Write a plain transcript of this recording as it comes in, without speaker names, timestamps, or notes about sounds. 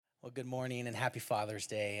Well, good morning and happy Father's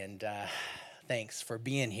Day, and thanks for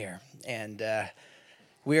being here. And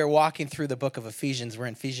we are walking through the book of Ephesians. We're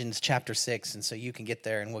in Ephesians chapter 6, and so you can get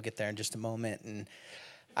there, and we'll get there in just a moment. And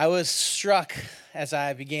I was struck as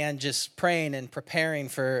I began just praying and preparing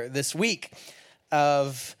for this week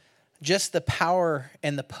of just the power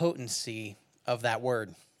and the potency of that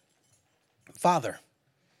word, Father.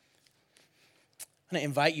 I'm going to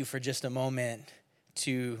invite you for just a moment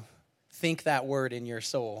to think that word in your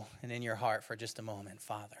soul and in your heart for just a moment,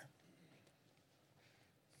 Father.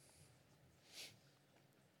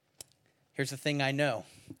 Here's the thing I know.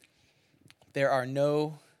 There are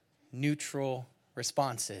no neutral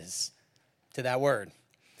responses to that word.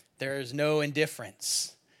 There is no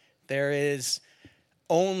indifference. There is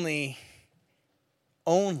only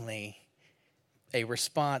a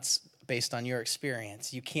response based on your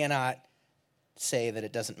experience. You cannot say that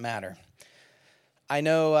it doesn't matter. I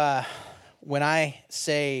know when I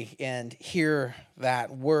say and hear that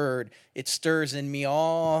word, it stirs in me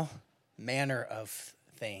all manner of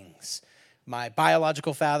things. My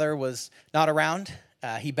biological father was not around.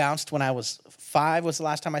 He bounced when I was 5 was the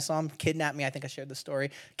last time I saw him. Kidnapped me. I think I shared the story.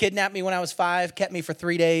 Kidnapped me when I was 5, kept me for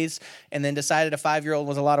 3 days, and then decided a 5-year-old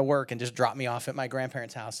was a lot of work and just dropped me off at my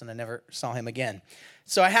grandparents' house, and I never saw him again.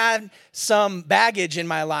 So I had some baggage in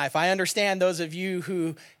my life. I understand those of you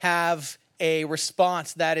who have a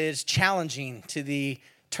response that is challenging to the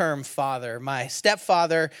term father. My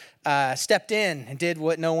stepfather stepped in and did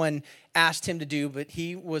what no one asked him to do, but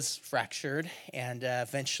he was fractured and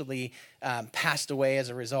eventually passed away as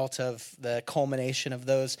a result of the culmination of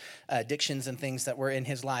those addictions and things that were in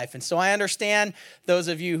his life. And so I understand those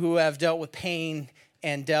of you who have dealt with pain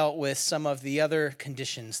and dealt with some of the other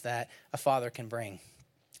conditions that a father can bring.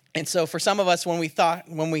 And so for some of us, when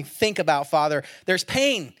we think about father, there's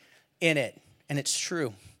pain in it, and it's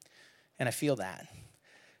true, and I feel that.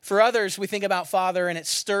 For others, we think about Father, and it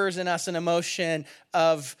stirs in us an emotion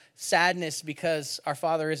of sadness because our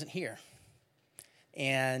Father isn't here.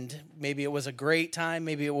 And maybe it was a great time,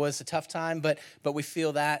 maybe it was a tough time, but we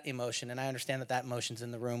feel that emotion, and I understand that emotion's in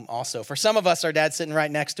the room also. For some of us, our dad's sitting right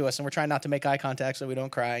next to us, and we're trying not to make eye contact so we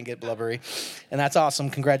don't cry and get blubbery, and that's awesome.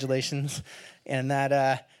 Congratulations. And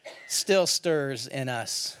that still stirs in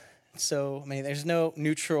us. So, there's no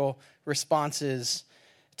neutral responses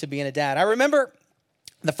to being a dad. I remember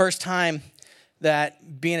the first time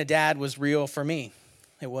that being a dad was real for me.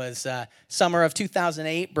 It was summer of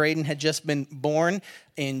 2008. Braden had just been born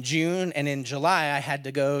in June, and in July, I had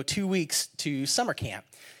to go 2 weeks to summer camp.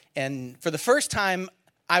 And for the first time,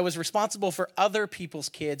 I was responsible for other people's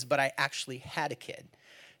kids, but I actually had a kid.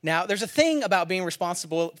 Now, there's a thing about being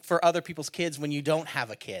responsible for other people's kids when you don't have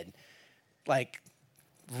a kid. Like,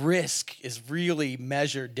 risk is really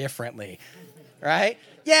measured differently, right?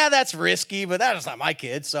 Yeah, that's risky, but that is not my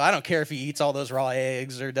kid, so I don't care if he eats all those raw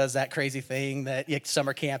eggs or does that crazy thing that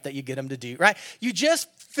summer camp that you get him to do, right? You just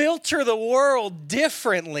filter the world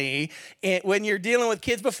differently when you're dealing with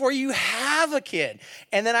kids before you have a kid.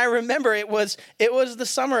 And then I remember it was the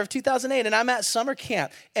summer of 2008, and I'm at summer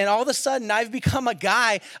camp, and all of a sudden I've become a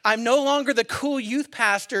guy. I'm no longer the cool youth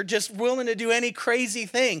pastor just willing to do any crazy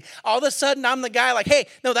thing. All of a sudden I'm the guy like, hey,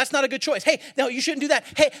 no, that's not a good choice. Hey, no, you shouldn't do that.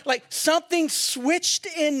 Hey, like something switched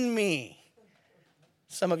in me.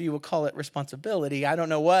 Some of you will call it responsibility. I don't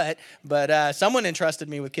know what, but someone entrusted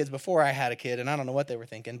me with kids before I had a kid, and I don't know what they were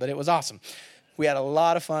thinking, but it was awesome. We had a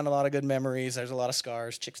lot of fun, a lot of good memories. There's a lot of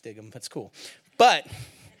scars. Chicks dig them. That's cool. But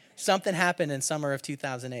something happened in summer of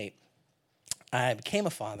 2008. I became a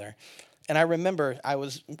father, and I remember I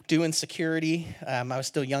was doing security. I was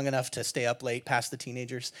still young enough to stay up late past the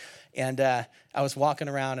teenagers, and I was walking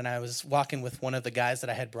around, and I was walking with one of the guys that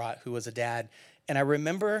I had brought who was a dad, and I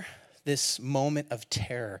remember this moment of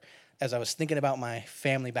terror as I was thinking about my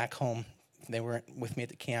family back home. They weren't with me at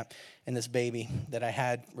the camp, and this baby that I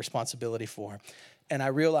had responsibility for. And I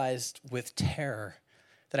realized with terror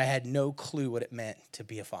that I had no clue what it meant to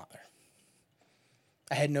be a father.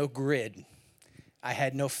 I had no grid. I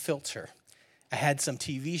had no filter. I had some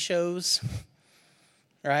TV shows,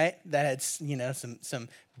 right, that had, some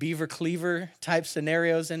Beaver Cleaver type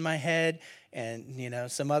scenarios in my head,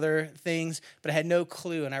 and, some other things, but I had no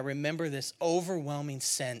clue. And I remember this overwhelming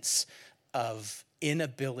sense of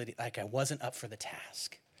inability, like I wasn't up for the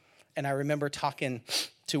task. And I remember talking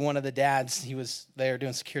to one of the dads. He was there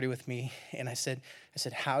doing security with me, and I said,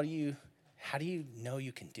 how do you know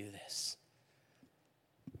you can do this?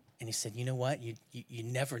 And he said, you know what? You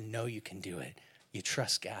never know you can do it. You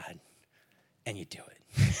trust God, and you do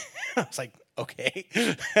it. I was like, okay,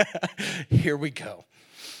 here we go.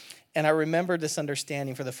 And I remember this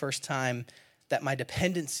understanding for the first time that my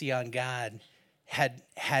dependency on God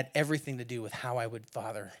had everything to do with how I would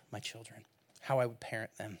father my children, how I would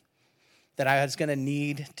parent them, that I was going to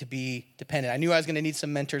need to be dependent. I knew I was going to need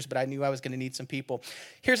some mentors, but I knew I was going to need some people.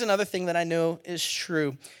 Here's another thing that I know is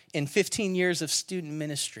true. In 15 years of student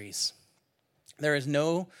ministries, there is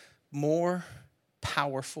no more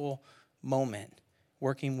powerful moment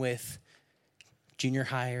working with junior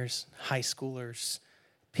hires, high schoolers,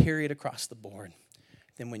 period, across the board,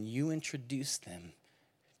 than when you introduce them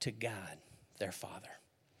to God, their Father.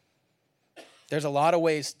 There's a lot of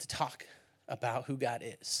ways to talk about who God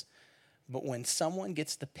is, but when someone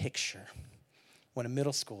gets the picture, when a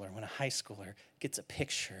middle schooler, when a high schooler gets a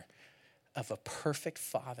picture of a perfect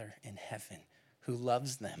Father in heaven who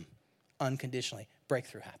loves them unconditionally,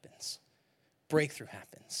 breakthrough happens. Breakthrough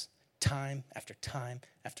happens. Time after time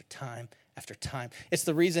after time after time. It's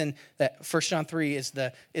the reason that 1 John 3 is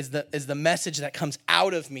the message that comes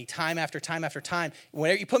out of me time after time after time.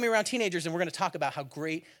 Whenever you put me around teenagers, and we're going to talk about how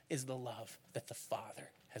great is the love that the Father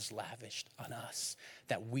has lavished on us,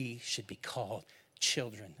 that we should be called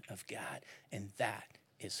children of God, and that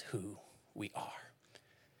is who we are.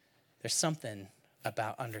 There's something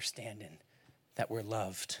about understanding that we're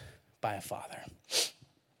loved by a Father.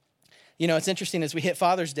 You know, it's interesting, as we hit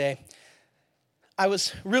Father's Day, I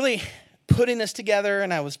was really putting this together,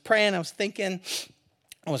 and I was praying, I was thinking,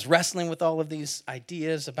 I was wrestling with all of these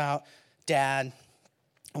ideas about dad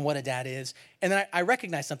and what a dad is. And then I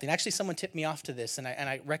recognized something. Actually, someone tipped me off to this, and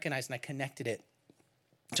I recognized and I connected it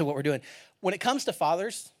to what we're doing. When it comes to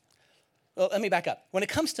fathers, well, let me back up. When it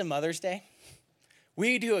comes to Mother's Day,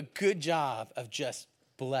 we do a good job of just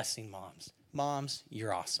blessing moms. Moms,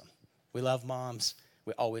 you're awesome. We love moms.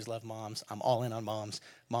 We always love moms. I'm all in on moms.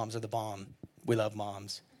 Moms are the bomb. We love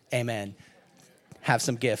moms. Amen. Have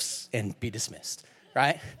some gifts and be dismissed,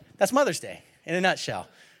 right? That's Mother's Day in a nutshell,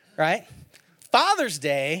 right? Father's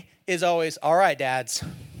Day is always, all right, dads,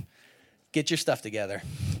 get your stuff together,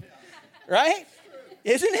 right?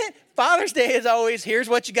 Isn't it? Father's Day is always, here's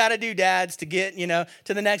what you got to do, dads, to get,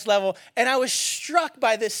 to the next level. And I was struck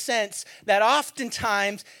by this sense that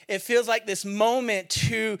oftentimes it feels like this moment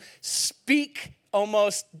to speak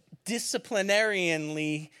almost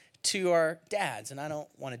disciplinarianly to our dads. And I don't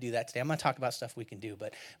want to do that today. I'm going to talk about stuff we can do,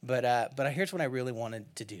 but here's what I really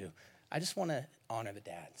wanted to do. I just want to honor the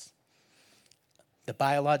dads. The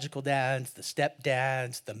biological dads, the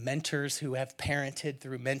stepdads, the mentors who have parented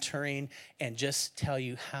through mentoring, and just tell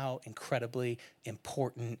you how incredibly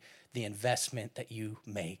important the investment that you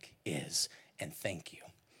make is. And thank you.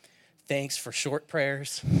 Thanks for short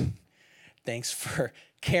prayers. Thanks for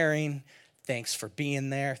caring. Thanks for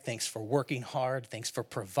being there. Thanks for working hard. Thanks for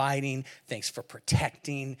providing. Thanks for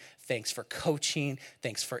protecting. Thanks for coaching.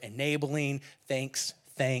 Thanks for enabling. Thanks.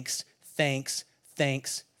 Thanks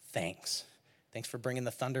for bringing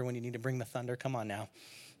the thunder when you need to bring the thunder. Come on now.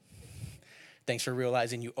 Thanks for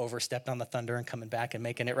realizing you overstepped on the thunder and coming back and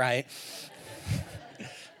making it right.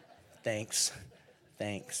 Thanks.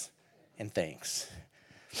 I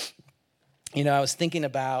was thinking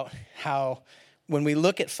about how when we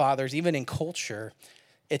look at fathers, even in culture,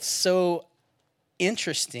 it's so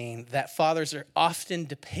interesting that fathers are often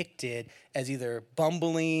depicted as either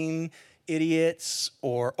bumbling idiots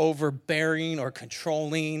or overbearing or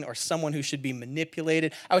controlling or someone who should be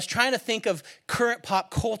manipulated. I was trying to think of current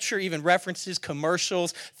pop culture, even references,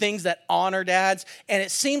 commercials, things that honor dads. And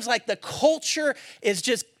it seems like the culture is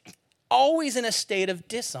just always in a state of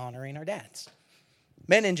dishonoring our dads.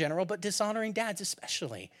 Men in general, but dishonoring dads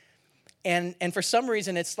especially. And for some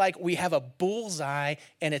reason, it's like we have a bullseye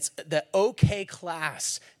and it's the okay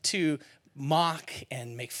class to mock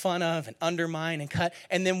and make fun of and undermine and cut.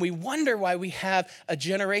 And then we wonder why we have a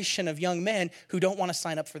generation of young men who don't want to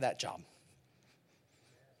sign up for that job.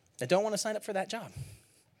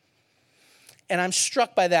 And I'm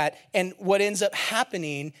struck by that. And what ends up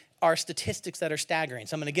happening are statistics that are staggering.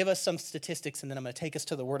 So I'm going to give us some statistics and then I'm going to take us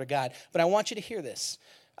to the Word of God. But I want you to hear this.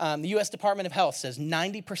 The U.S. Department of Health says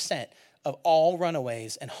 90% of all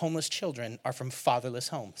runaways and homeless children are from fatherless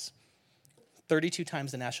homes. 32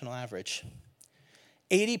 times the national average.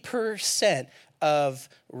 80% of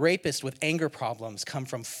rapists with anger problems come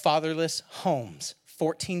from fatherless homes.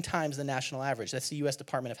 14 times the national average. That's the U.S.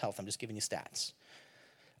 Department of Health. I'm just giving you stats.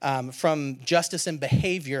 From Justice and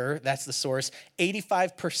Behavior, that's the source,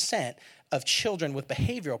 85% of children with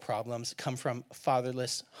behavioral problems come from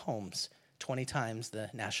fatherless homes. 20 times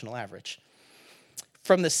the national average.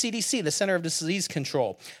 From the CDC, the Center of Disease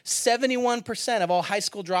Control, 71% of all high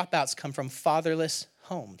school dropouts come from fatherless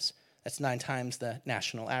homes. That's 9 times the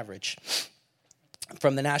national average.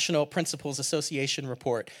 From the National Principals Association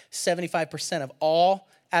report, 75% of all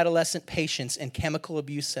adolescent patients in chemical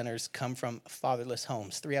abuse centers come from fatherless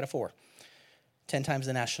homes. 3 out of 4. 10 times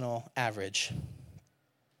the national average.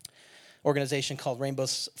 Organization called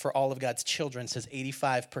Rainbows for All of God's Children says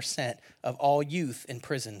 85% of all youth in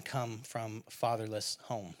prison come from fatherless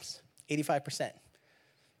homes. 85%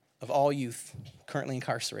 of all youth currently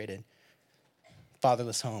incarcerated,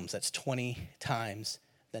 fatherless homes. That's 20 times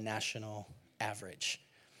the national average.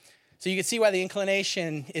 So you can see why the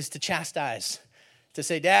inclination is to chastise, to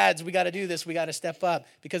say, dads, we got to do this, we got to step up,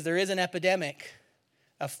 because there is an epidemic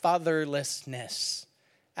of fatherlessness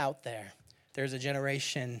out there. There's a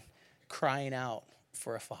generation crying out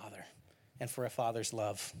for a father and for a father's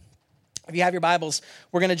love. If you have your Bibles,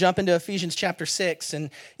 we're going to jump into Ephesians chapter 6.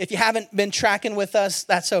 And if you haven't been tracking with us,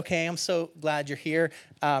 that's okay. I'm so glad you're here.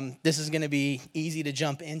 This is going to be easy to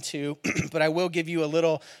jump into, but I will give you a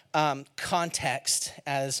little context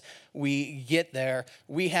as we get there.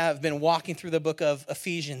 We have been walking through the book of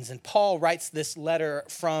Ephesians, and Paul writes this letter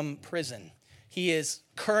from prison. He is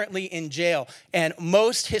currently in jail, and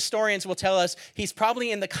most historians will tell us he's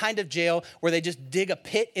probably in the kind of jail where they just dig a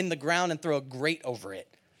pit in the ground and throw a grate over it.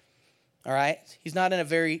 All right? He's not in a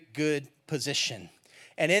very good position.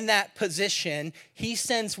 And in that position, he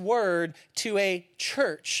sends word to a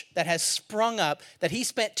church that has sprung up, that he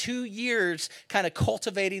spent 2 years kind of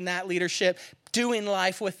cultivating that leadership, doing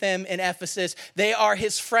life with them in Ephesus. They are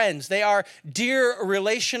his friends. They are dear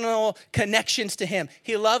relational connections to him.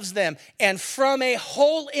 He loves them. And from a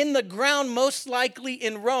hole in the ground, most likely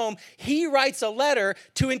in Rome, he writes a letter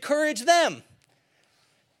to encourage them.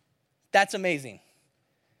 That's amazing.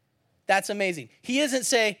 That's amazing. He doesn't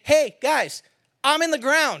say, hey, guys, I'm in the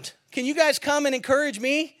ground. Can you guys come and encourage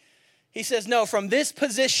me? He says, no, from this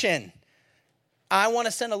position, I want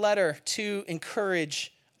to send a letter to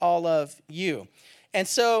encourage all of you. And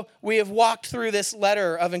so we have walked through this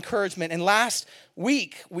letter of encouragement. And last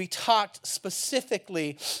week, we talked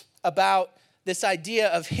specifically about this idea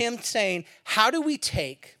of him saying, how do we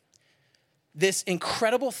take this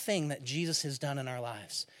incredible thing that Jesus has done in our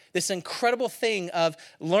lives? This incredible thing of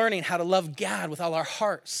learning how to love God with all our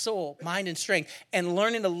heart, soul, mind, and strength, and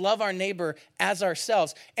learning to love our neighbor as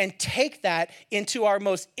ourselves, and take that into our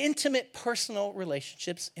most intimate personal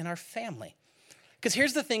relationships in our family. Because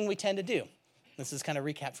here's the thing we tend to do. This is kind of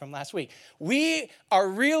a recap from last week. We are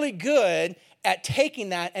really good at taking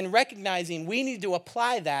that and recognizing we need to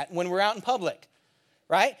apply that when we're out in public,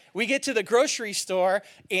 right? We get to the grocery store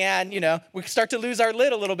and, we start to lose our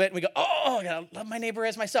lid a little bit and we go, oh, I gotta love my neighbor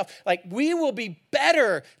as myself. Like, we will be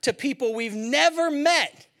better to people we've never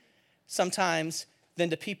met sometimes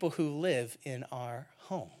than to people who live in our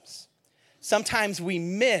homes. Sometimes we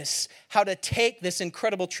miss how to take this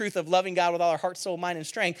incredible truth of loving God with all our heart, soul, mind, and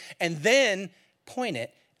strength, and then point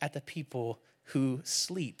it at the people who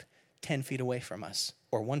sleep 10 feet away from us,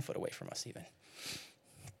 or 1 foot away from us even.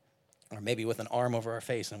 Or maybe with an arm over our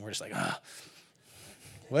face, and we're just like,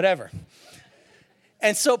 whatever.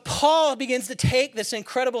 And so Paul begins to take this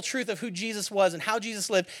incredible truth of who Jesus was and how Jesus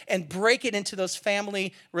lived and break it into those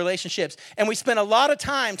family relationships. And we spent a lot of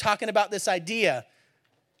time talking about this idea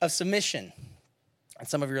of submission. And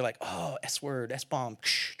some of you are like, oh, S-word, S-bomb,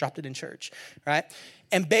 dropped it in church, right?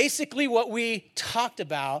 And basically what we talked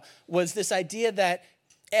about was this idea that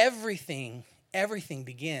everything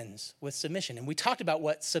begins with submission. And we talked about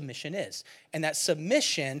what submission is. And that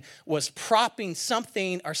submission was propping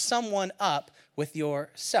something or someone up with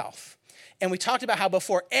yourself. And we talked about how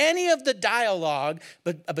before any of the dialogue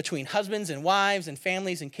between husbands and wives and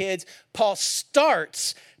families and kids, Paul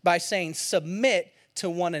starts by saying, submit to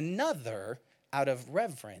one another out of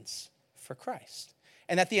reverence for Christ.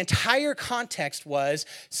 And that the entire context was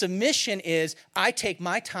submission is I take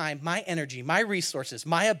my time, my energy, my resources,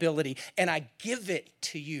 my ability, and I give it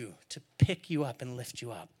to you to pick you up and lift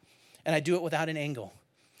you up. And I do it without an angle.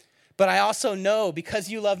 But I also know because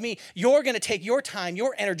you love me, you're going to take your time,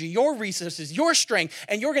 your energy, your resources, your strength,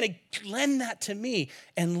 and you're going to lend that to me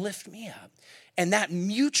and lift me up. And that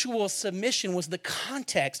mutual submission was the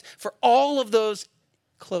context for all of those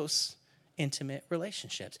close, intimate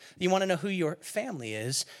relationships. You want to know who your family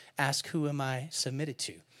is? Ask, who am I submitted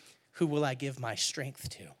to? Who will I give my strength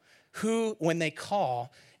to? Who, when they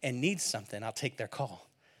call and need something, I'll take their call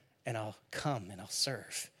and I'll come and I'll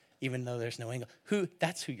serve, even though there's no angle.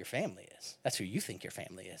 That's who your family is. That's who you think your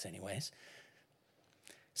family is anyways.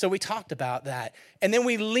 So we talked about that. And then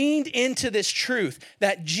we leaned into this truth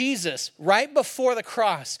that Jesus, right before the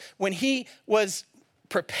cross, when he was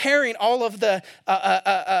preparing all of the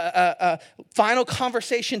final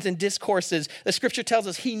conversations and discourses, the scripture tells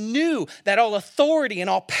us he knew that all authority and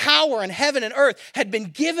all power in heaven and earth had been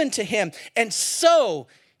given to him. And so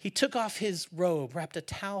He took off his robe, wrapped a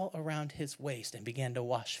towel around his waist, and began to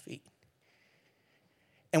wash feet.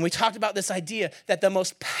 And we talked about this idea that the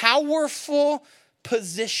most powerful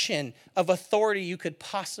position of authority you could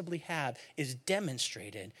possibly have is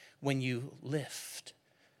demonstrated when you lift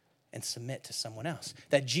and submit to someone else.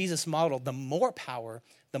 That Jesus modeled the more power,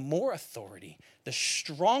 the more authority, the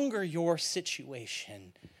stronger your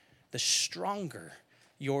situation, the stronger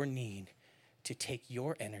your need to take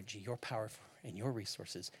your energy, your power, and your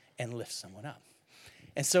resources and lift someone up.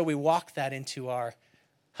 And so we walk that into our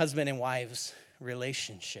husband and wives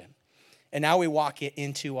relationship. And now we walk it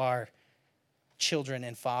into our children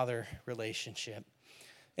and father relationship.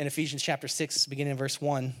 In Ephesians chapter 6, beginning in verse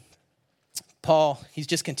 1, Paul, he's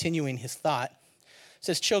just continuing his thought. It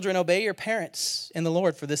says, children, obey your parents in the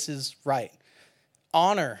Lord, for this is right.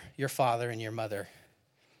 Honor your father and your mother.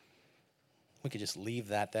 We could just leave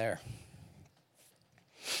that there.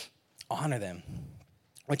 Honor them,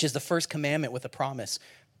 which is the first commandment with a promise,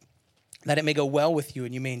 that it may go well with you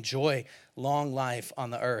and you may enjoy long life on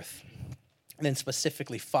the earth. And then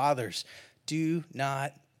specifically, fathers, do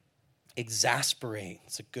not exasperate,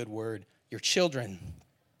 it's a good word, your children.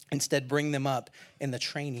 Instead, bring them up in the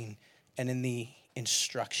training and in the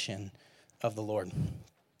instruction of the Lord.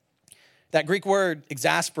 That Greek word,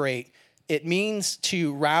 exasperate, it means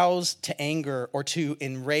to rouse to anger or to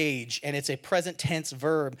enrage, and it's a present tense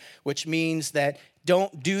verb, which means that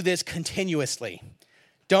don't do this continuously.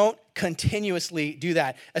 Don't continuously do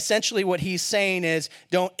that. Essentially, what he's saying is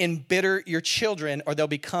don't embitter your children or they'll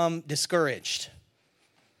become discouraged.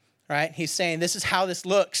 Right? He's saying this is how this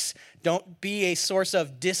looks. Don't be a source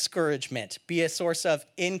of discouragement. Be a source of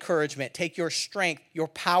encouragement. Take your strength, your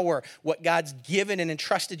power, what God's given and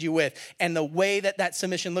entrusted you with. And the way that that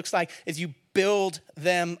submission looks like is you build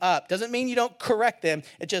them up. Doesn't mean you don't correct them.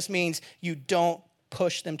 It just means you don't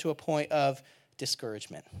push them to a point of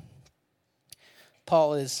discouragement.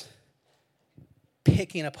 Paul is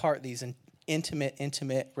picking apart these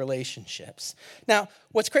intimate relationships. Now,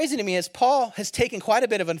 what's crazy to me is Paul has taken quite a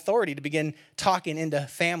bit of authority to begin talking into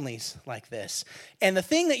families like this. And the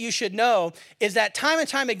thing that you should know is that time and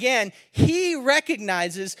time again, he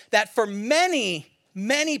recognizes that for many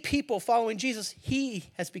people following Jesus, he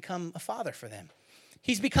has become a father for them.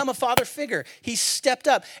 He's become a father figure. He's stepped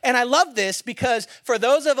up. And I love this because for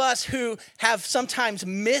those of us who have sometimes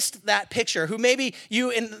missed that picture, who maybe you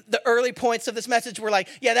in the early points of this message were like,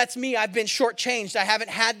 yeah, that's me. I've been shortchanged. I haven't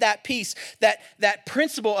had that piece, that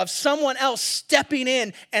principle of someone else stepping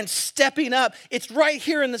in and stepping up. It's right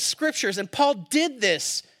here in the scriptures. And Paul did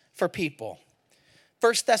this for people.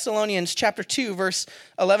 1 Thessalonians chapter 2, verse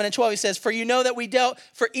 11 and 12, he says, for you know that we dealt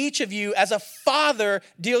for each of you as a father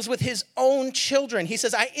deals with his own children. He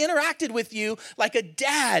says, I interacted with you like a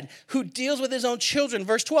dad who deals with his own children.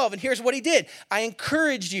 Verse 12, and here's what he did. I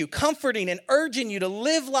encouraged you, comforting and urging you to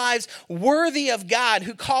live lives worthy of God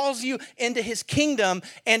who calls you into his kingdom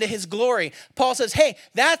and to his glory. Paul says, hey,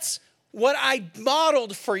 that's what I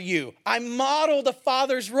modeled for you. I modeled a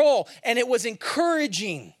father's role, and it was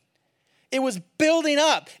encouraging. It was building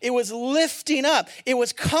up. It was lifting up. It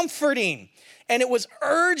was comforting. And it was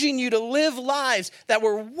urging you to live lives that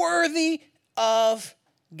were worthy of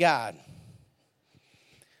God.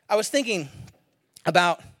 I was thinking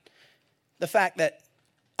about the fact that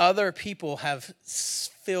other people have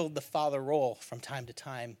filled the father role from time to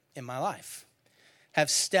time in my life, have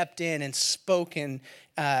stepped in and spoken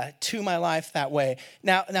to my life that way.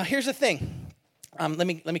 Now here's the thing. Let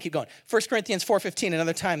me keep going. 1 Corinthians 4:15,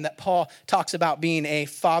 another time that Paul talks about being a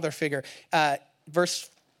father figure. Chapter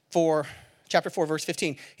 4, verse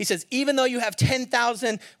 15. He says, even though you have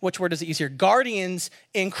 10,000, which word is it easier? Guardians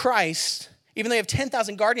in Christ. Even though you have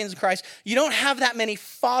 10,000 guardians in Christ, you don't have that many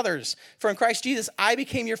fathers. For in Christ Jesus, I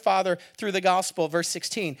became your father through the gospel. Verse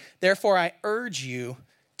 16. Therefore, I urge you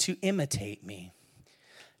to imitate me.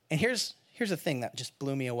 And here's the thing that just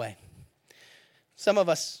blew me away. Some of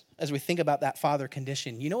us, as we think about that father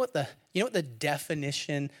condition, you know what the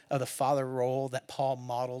definition of the father role that Paul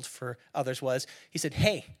modeled for others was? He said,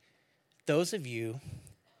 hey, those of you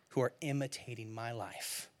who are imitating my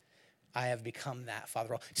life, I have become that father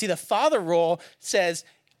role. See, the father role says,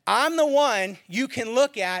 I'm the one you can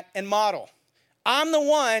look at and model. I'm the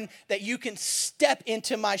one that you can step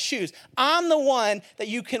into my shoes. I'm the one that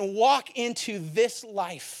you can walk into this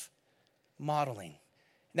life modeling.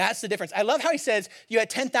 That's the difference. I love how he says you had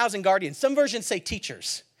 10,000 guardians. Some versions say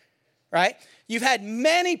teachers, right? You've had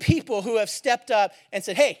many people who have stepped up and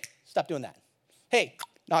said, hey, stop doing that. Hey,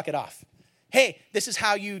 knock it off. Hey, this is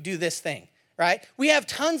how you do this thing, right? We have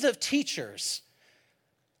tons of teachers.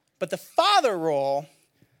 But the father role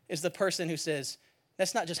is the person who says,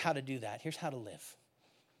 that's not just how to do that. Here's how to live.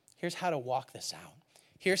 Here's how to walk this out.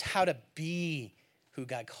 Here's how to be who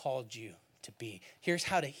God called you to be. Here's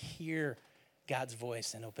how to hear God's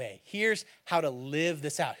voice and obey. Here's how to live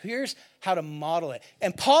this out. Here's how to model it.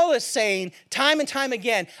 And Paul is saying time and time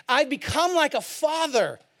again, I've become like a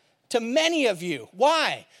father to many of you.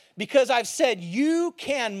 Why? Because I've said you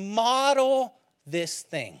can model this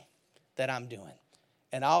thing that I'm doing.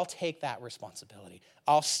 And I'll take that responsibility.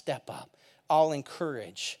 I'll step up. I'll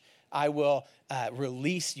encourage. I will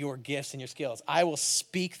release your gifts and your skills. I will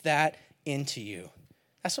speak that into you.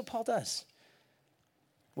 That's what Paul does.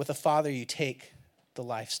 With a father, you take the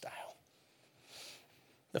lifestyle.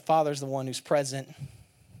 The father's the one who's present,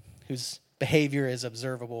 whose behavior is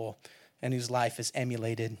observable, and whose life is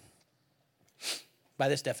emulated. By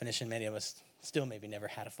this definition, many of us still maybe never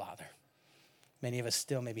had a father. Many of us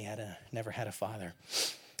still maybe never had a father.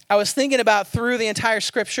 I was thinking about through the entire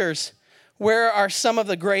scriptures, where are some of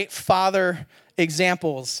the great father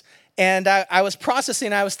examples? And I was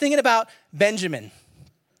processing, I was thinking about Benjamin.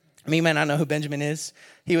 You might not know who Benjamin is.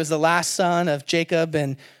 He was the last son of Jacob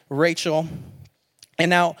and Rachel. And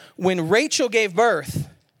now, when Rachel gave birth,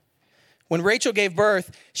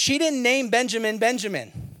 she didn't name Benjamin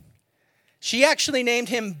Benjamin. She actually named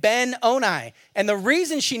him Ben-Oni. And the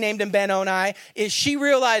reason she named him Ben-Oni is she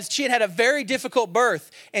realized she had a very difficult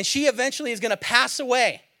birth, and she eventually is going to pass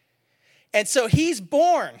away. And so he's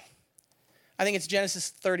born. I think it's Genesis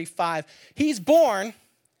 35. He's born,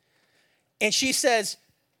 and she says,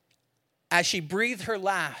 as she breathed her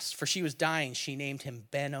last, for she was dying, she named him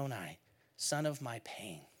Ben-Oni, son of my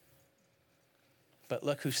pain. But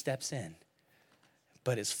look who steps in.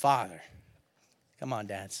 But his father. Come on,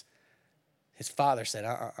 dads. His father said,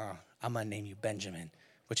 I'm going to name you Benjamin,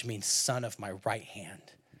 which means son of my right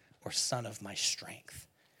hand or son of my strength.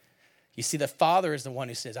 You see, the father is the one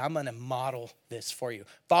who says, I'm going to model this for you.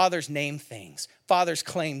 Fathers name things. Fathers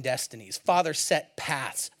claim destinies. Fathers set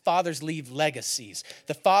paths. Fathers leave legacies.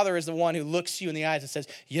 The father is the one who looks you in the eyes and says,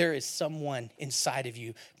 there is someone inside of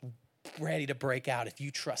you ready to break out. If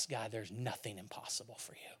you trust God, there's nothing impossible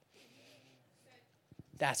for you.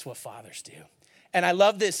 That's what fathers do. And I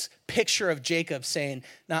love this picture of Jacob saying,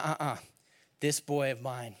 this boy of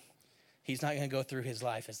mine, he's not going to go through his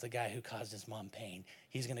life as the guy who caused his mom pain.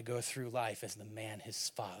 He's going to go through life as the man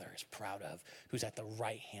his father is proud of, who's at the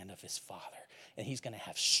right hand of his father. And he's going to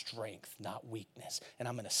have strength, not weakness. And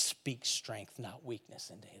I'm going to speak strength, not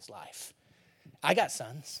weakness, into his life. I got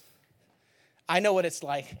sons. I know what it's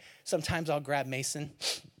like. Sometimes I'll grab Mason,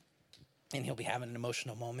 and he'll be having an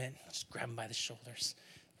emotional moment. I'll just grab him by the shoulders,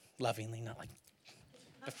 lovingly, not like,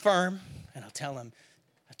 but firm. And I'll tell him,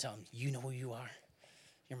 you know who you are.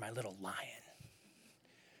 You're my little lion.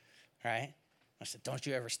 Right? I said, don't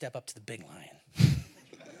you ever step up to the big lion.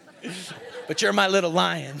 But you're my little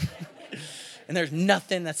lion. And there's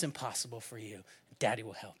nothing that's impossible for you. Daddy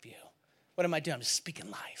will help you. What am I doing? I'm just speaking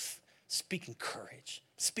life, speaking courage,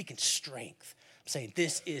 speaking strength. I'm saying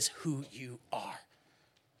this is who you are.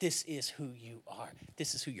 This is who you are.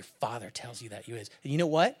 This is who your father tells you that you is. And you know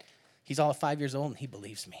what? He's all of 5 years old and he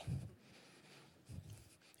believes me.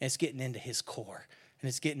 And it's getting into his core. And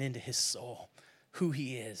it's getting into his soul, who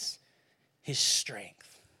he is, his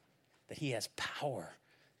strength, that he has power,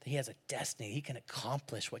 that he has a destiny. He can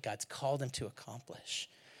accomplish what God's called him to accomplish.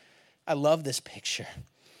 I love this picture.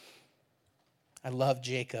 I love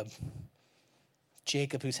Jacob.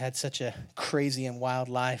 Jacob, who's had such a crazy and wild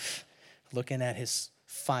life, looking at his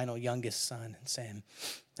final youngest son and saying,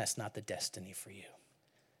 that's not the destiny for you.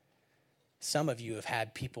 Some of you have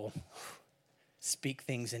had people speak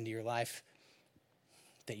things into your life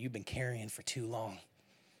that you've been carrying for too long.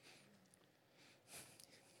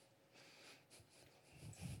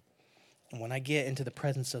 And when I get into the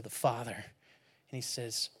presence of the Father, and he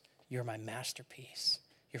says, you're my masterpiece.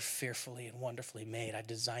 You're fearfully and wonderfully made. I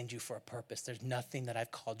designed you for a purpose. There's nothing that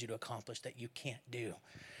I've called you to accomplish that you can't do.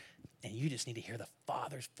 And you just need to hear the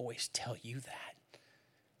Father's voice tell you that.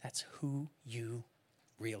 That's who you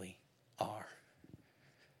really are.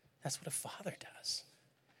 That's what a father does.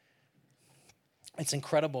 It's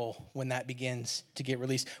incredible when that begins to get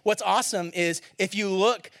released. What's awesome is if you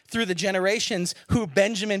look through the generations who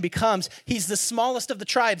Benjamin becomes, he's the smallest of the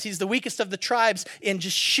tribes. He's the weakest of the tribes in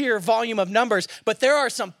just sheer volume of numbers. But there are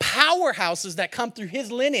some powerhouses that come through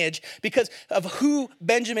his lineage because of who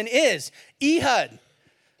Benjamin is. Ehud.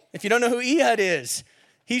 If you don't know who Ehud is,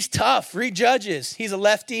 he's tough. Read Judges. He's a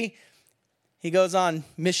lefty. He goes on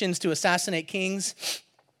missions to assassinate kings.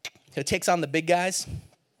 He takes on the big guys.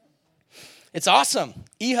 It's awesome.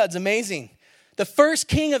 Ehud's amazing. The first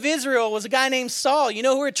king of Israel was a guy named Saul. You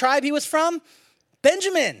know what tribe he was from?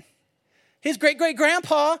 Benjamin. His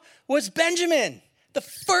great-great-grandpa was Benjamin. The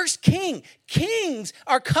first king. Kings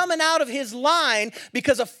are coming out of his line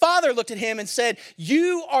because a father looked at him and said,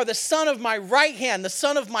 you are the son of my right hand, the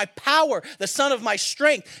son of my power, the son of my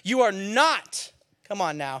strength. You are not, come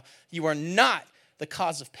on now, you are not the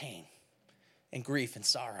cause of pain and grief and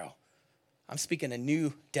sorrow. I'm speaking a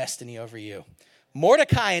new destiny over you.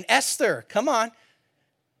 Mordecai and Esther, come on.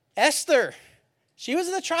 Esther, she was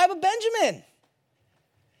in the tribe of Benjamin.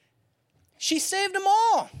 She saved them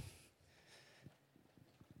all.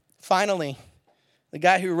 Finally, the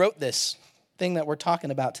guy who wrote this thing that we're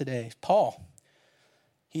talking about today, Paul,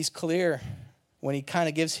 he's clear when he kind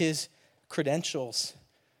of gives his credentials.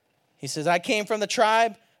 He says, I came from the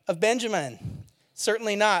tribe of Benjamin.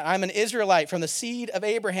 Certainly not. I'm an Israelite from the seed of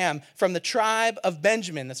Abraham, from the tribe of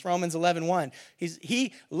Benjamin. That's Romans 11:1.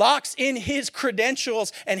 He locks in his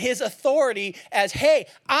credentials and his authority as, hey,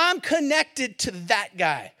 I'm connected to that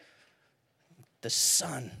guy, the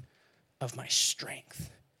son of my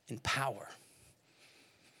strength and power.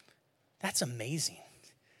 That's amazing.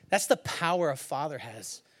 That's the power a father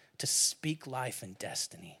has to speak life and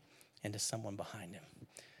destiny into someone behind him.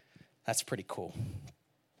 That's pretty cool.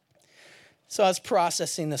 So I was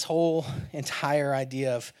processing this whole entire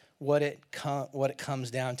idea of what it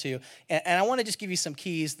comes down to. And I want to just give you some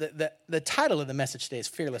keys. The title of the message today is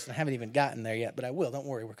Fearless, and I haven't even gotten there yet, but I will. Don't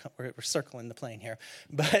worry, we're circling the plane here.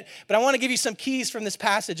 But I want to give you some keys from this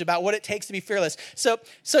passage about what it takes to be fearless. So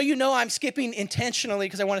you know I'm skipping intentionally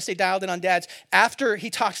because I want to stay dialed in on dads. After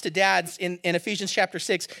he talks to dads in Ephesians chapter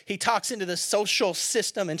 6, he talks into the social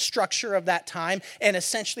system and structure of that time and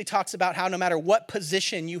essentially talks about how no matter what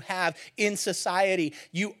position you have in society,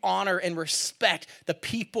 you honor and respect the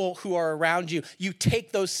people who are around you. You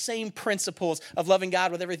take those same principles of loving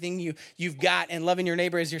God with everything you've got and loving your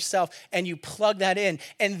neighbor as yourself, and you plug that in.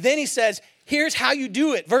 And then he says, here's how you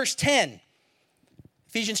do it. Verse 10.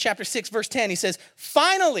 Ephesians chapter 6, verse 10, he says,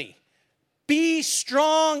 finally, be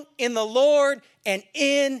strong in the Lord and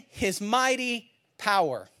in his mighty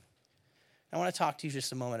power. I want to talk to you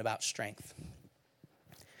just a moment about strength.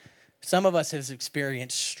 Some of us have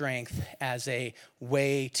experienced strength as a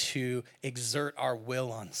way to exert our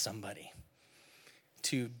will on somebody,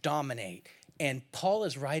 to dominate. And Paul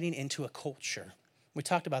is writing into a culture. We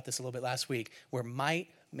talked about this a little bit last week, where might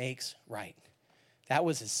makes right. That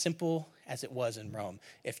was as simple as it was in Rome.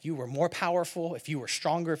 If you were more powerful, if you were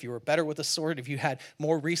stronger, if you were better with a sword, if you had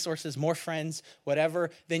more resources, more friends, whatever,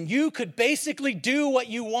 then you could basically do what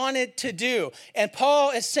you wanted to do. And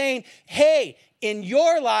Paul is saying, hey, in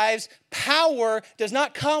your lives, power does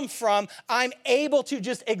not come from, I'm able to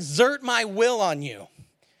just exert my will on you.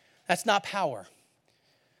 That's not power.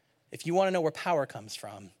 If you want to know where power comes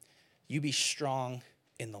from, you be strong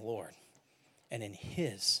in the Lord and in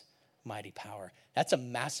his mighty power. That's a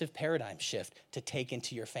massive paradigm shift to take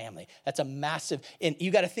into your family. That's a massive, and you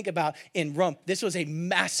got to think about in Rome, this was a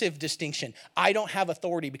massive distinction. I don't have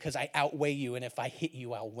authority because I outweigh you, and if I hit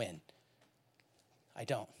you, I'll win. I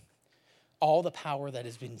don't. All the power that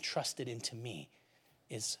has been trusted into me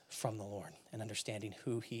is from the Lord and understanding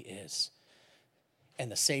who he is.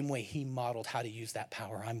 And the same way he modeled how to use that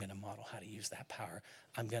power, I'm going to model how to use that power.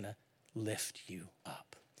 I'm going to lift you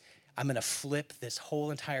up. I'm going to flip this whole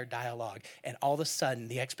entire dialogue. And all of a sudden,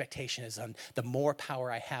 the expectation is on the more power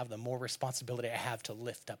I have, the more responsibility I have to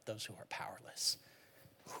lift up those who are powerless.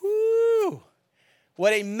 Whoo!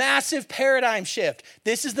 What a massive paradigm shift.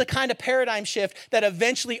 This is the kind of paradigm shift that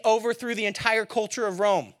eventually overthrew the entire culture of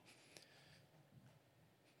Rome.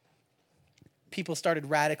 People started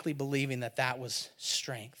radically believing that that was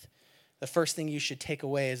strength. The first thing you should take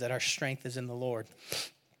away is that our strength is in the Lord.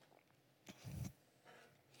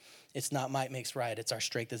 It's not might makes right. It's our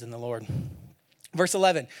strength is in the Lord. Verse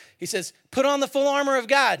 11, he says, put on the full armor of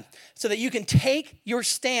God so that you can take your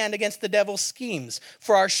stand against the devil's schemes.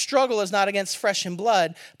 For our struggle is not against flesh and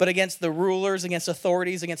blood, but against the rulers, against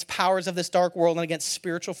authorities, against powers of this dark world, and against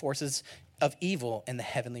spiritual forces of evil in the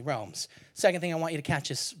heavenly realms. Second thing I want you to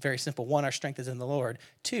catch is very simple. One, our strength is in the Lord.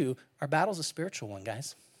 Two, our battle is a spiritual one,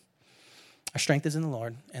 guys. Our strength is in the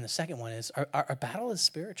Lord. And the second one is our battle is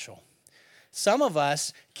spiritual. Some of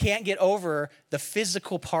us can't get over the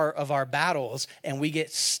physical part of our battles, and we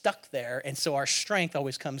get stuck there, and so our strength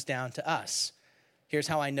always comes down to us. Here's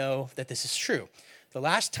how I know that this is true. The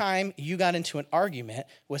last time you got into an argument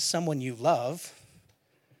with someone you love,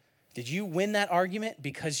 did you win that argument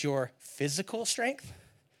because your physical strength?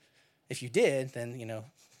 If you did, then,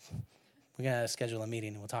 we're going to schedule a meeting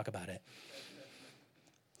and we'll talk about it.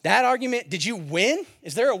 That argument, did you win?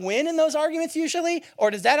 Is there a win in those arguments usually? Or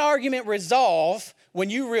does that argument resolve when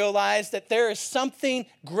you realize that there is something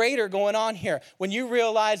greater going on here. When you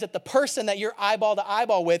realize that the person that you're eyeball to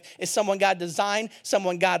eyeball with is someone God designed,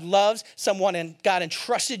 someone God loves, someone God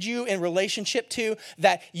entrusted you in relationship to,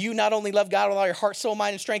 that you not only love God with all your heart, soul,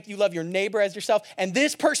 mind, and strength, you love your neighbor as yourself, and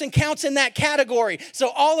this person counts in that category. So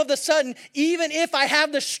all of a sudden, even if I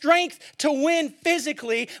have the strength to win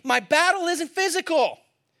physically, my battle isn't physical.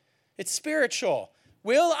 It's spiritual.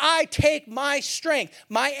 Will I take my strength,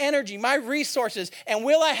 my energy, my resources, and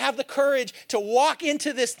will I have the courage to walk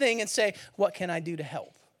into this thing and say, what can I do to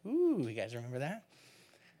help? Ooh, you guys remember that?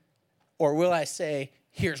 Or will I say,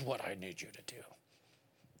 here's what I need you to do?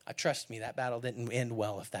 Trust me, that battle didn't end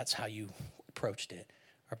well if that's how you approached it.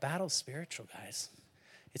 Our battle's spiritual, guys.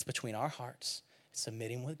 It's between our hearts,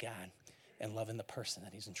 submitting with God, and loving the person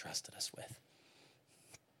that he's entrusted us with.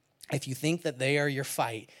 If you think that they are your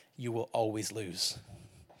fight, you will always lose.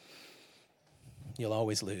 You'll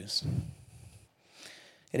always lose.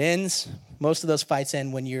 It ends, most of those fights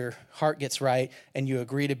end when your heart gets right and you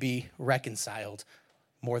agree to be reconciled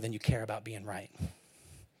more than you care about being right.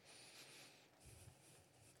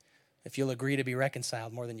 If you'll agree to be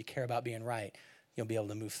reconciled more than you care about being right, you'll be able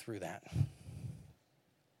to move through that.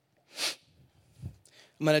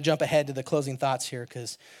 I'm going to jump ahead to the closing thoughts here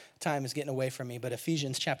because time is getting away from me. But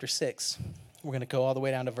Ephesians chapter 6, we're going to go all the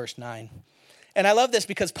way down to verse 9. And I love this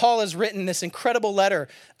because Paul has written this incredible letter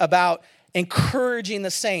about encouraging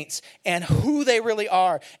the saints and who they really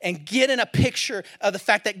are and getting a picture of the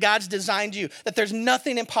fact that God's designed you, that there's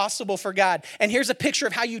nothing impossible for God. And here's a picture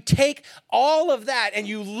of how you take all of that and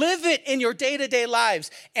you live it in your day-to-day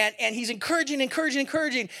lives. And he's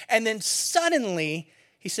encouraging. And then suddenly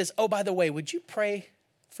he says, oh, by the way, would you pray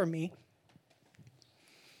for me?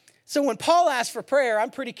 So when Paul asked for prayer,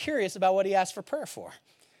 I'm pretty curious about what he asked for prayer for.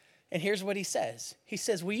 And here's what he says. He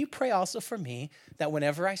says, will you pray also for me that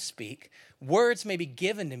whenever I speak, words may be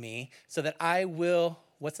given to me so that I will,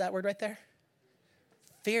 what's that word right there?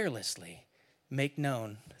 Fearlessly make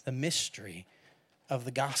known the mystery of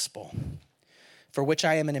the gospel, for which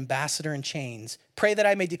I am an ambassador in chains. Pray that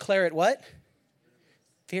I may declare it what?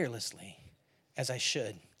 Fearlessly, as I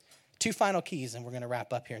should. 2 final keys, and we're going to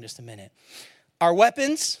wrap up here in just a minute. Our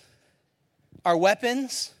weapons,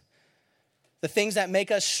 the things that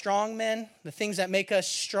make us strong men, the things that make us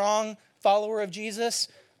strong follower of Jesus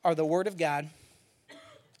are the word of God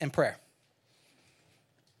and prayer.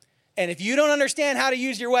 And if you don't understand how to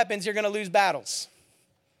use your weapons, you're going to lose battles.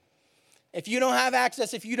 If you don't have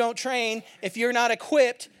access, if you don't train, if you're not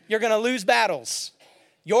equipped, you're going to lose battles.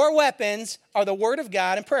 Your weapons are the word of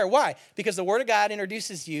God and prayer. Why? Because the word of God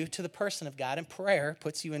introduces you to the person of God, and prayer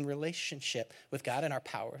puts you in relationship with God, and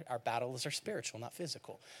our battles are spiritual, not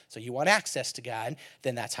physical. So you want access to God,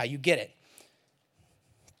 then that's how you get it.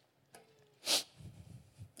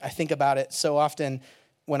 I think about it so often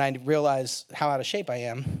when I realize how out of shape I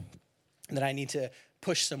am, that I need to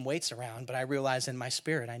push some weights around, but I realize in my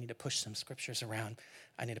spirit I need to push some scriptures around.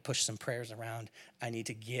 I need to push some prayers around. I need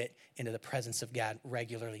to get into the presence of God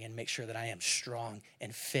regularly and make sure that I am strong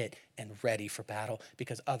and fit and ready for battle,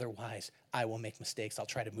 because otherwise I will make mistakes. I'll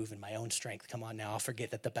try to move in my own strength. Come on now, I'll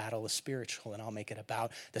forget that the battle is spiritual and I'll make it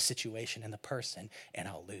about the situation and the person, and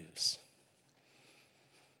I'll lose.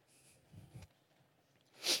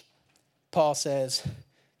 Paul says,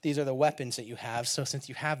 these are the weapons that you have. So since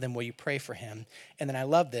you have them, will you pray for him? And then I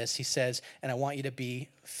love this. He says, and I want you to be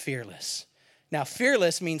fearless. Now,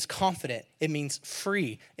 fearless means confident. It means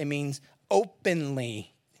free. It means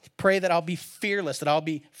openly. Pray that I'll be fearless, that I'll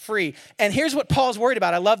be free. And here's what Paul's worried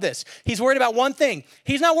about. I love this. He's worried about one thing.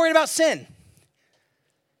 He's not worried about sin.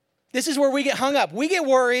 This is where we get hung up. We get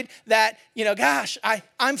worried that,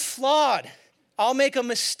 I'm flawed. I'll make a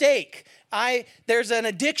mistake. There's an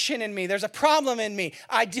addiction in me. There's a problem in me.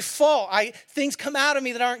 I default. Things come out of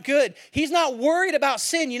me that aren't good. He's not worried about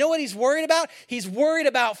sin. You know what he's worried about? He's worried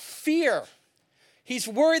about fear. He's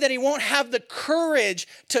worried that he won't have the courage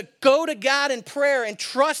to go to God in prayer and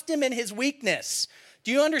trust him in his weakness.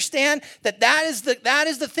 Do you understand that is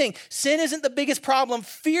the thing? Sin isn't the biggest problem.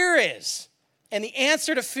 Fear is. And the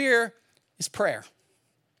answer to fear is prayer.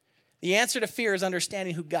 The answer to fear is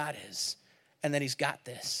understanding who God is and that he's got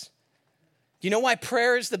this. Do you know why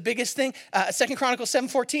prayer is the biggest thing? 2 Chronicles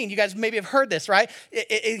 7:14, you guys maybe have heard this, right?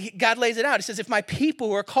 God lays it out. He says, if my people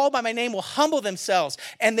who are called by my name will humble themselves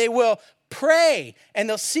and they will pray and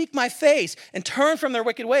they'll seek my face and turn from their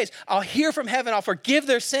wicked ways, I'll hear from heaven, I'll forgive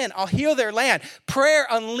their sin, I'll heal their land. Prayer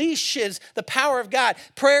unleashes the power of God.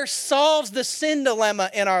 Prayer solves the sin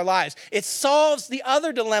dilemma in our lives. It solves the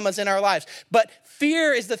other dilemmas in our lives. But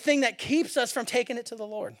fear is the thing that keeps us from taking it to the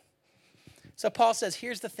Lord. So Paul says,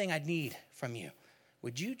 here's the thing I need from you.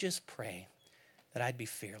 Would you just pray that I'd be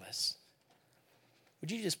fearless?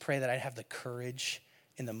 Would you just pray that I'd have the courage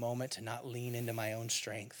in the moment to not lean into my own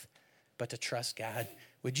strength, but to trust God?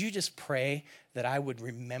 Would you just pray that I would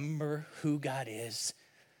remember who God is,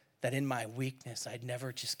 that in my weakness, I'd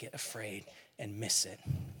never just get afraid and miss it?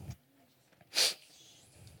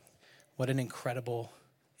 What an incredible,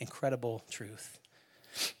 incredible truth.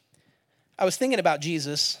 I was thinking about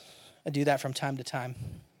Jesus. I do that from time to time.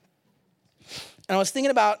 And I was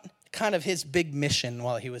thinking about kind of his big mission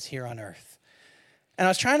while he was here on earth. And I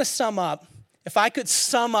was trying to sum up, if I could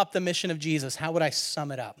sum up the mission of Jesus, how would I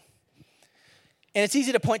sum it up? And it's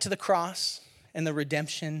easy to point to the cross and the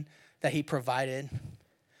redemption that he provided.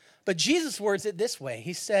 But Jesus words it this way.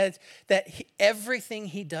 He said that everything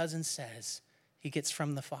he does and says, he gets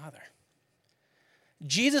from the Father.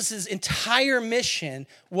 Jesus' entire mission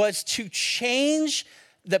was to change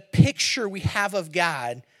the picture we have of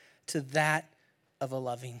God to that of a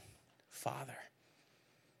loving Father.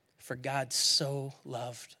 For God so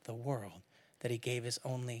loved the world that he gave his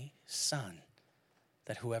only Son,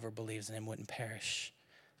 that whoever believes in him wouldn't perish,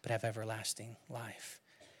 but have everlasting life.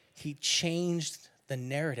 He changed the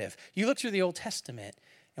narrative. You look through the Old Testament,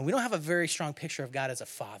 and we don't have a very strong picture of God as a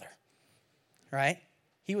father, right?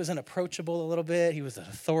 He was unapproachable a little bit. He was an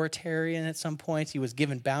authoritarian at some points. He was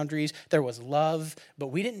given boundaries. There was love, but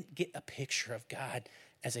we didn't get a picture of God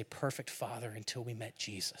as a perfect father until we met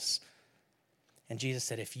Jesus. And Jesus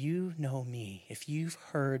said, if you know me, if you've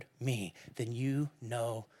heard me, then you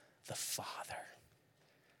know the Father.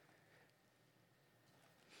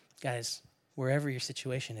 Guys, wherever your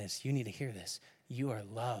situation is, you need to hear this. You are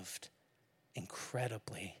loved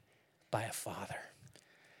incredibly by a Father.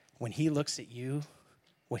 When he looks at you,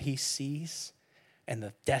 what he sees and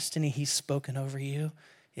the destiny he's spoken over you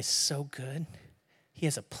is so good. He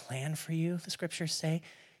has a plan for you, the scriptures say.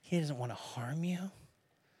 He doesn't want to harm you.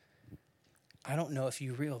 I don't know if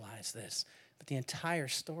you realize this, but the entire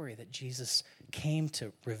story that Jesus came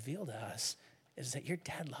to reveal to us is that your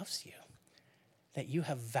dad loves you, that you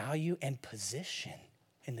have value and position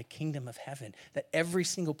in the kingdom of heaven, that every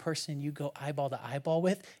single person you go eyeball to eyeball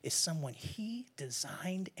with is someone he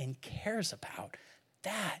designed and cares about.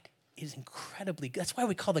 That is incredibly good. That's why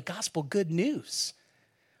we call the gospel good news.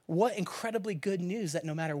 What incredibly good news that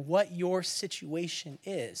no matter what your situation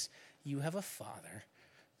is, you have a Father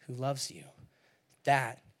who loves you.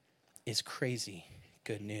 That is crazy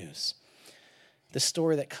good news. The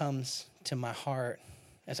story that comes to my heart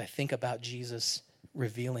as I think about Jesus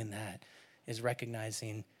revealing that is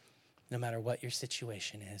recognizing no matter what your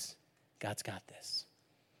situation is, God's got this.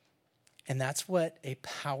 And that's what a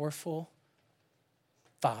powerful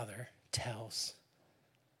father tells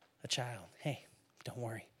a child. Hey, don't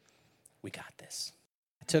worry. We got this.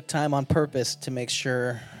 I took time on purpose to make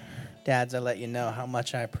sure, dads, I let you know how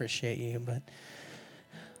much I appreciate you, but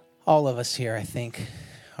all of us here, I think,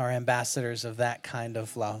 are ambassadors of that kind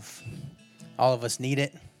of love. All of us need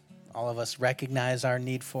it. All of us recognize our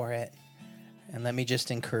need for it. And let me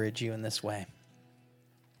just encourage you in this way.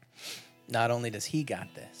 Not only does he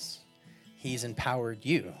got this, he's empowered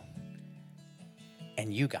you.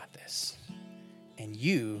 And you got this. And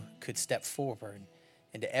you could step forward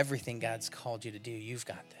into everything God's called you to do. You've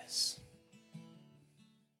got this.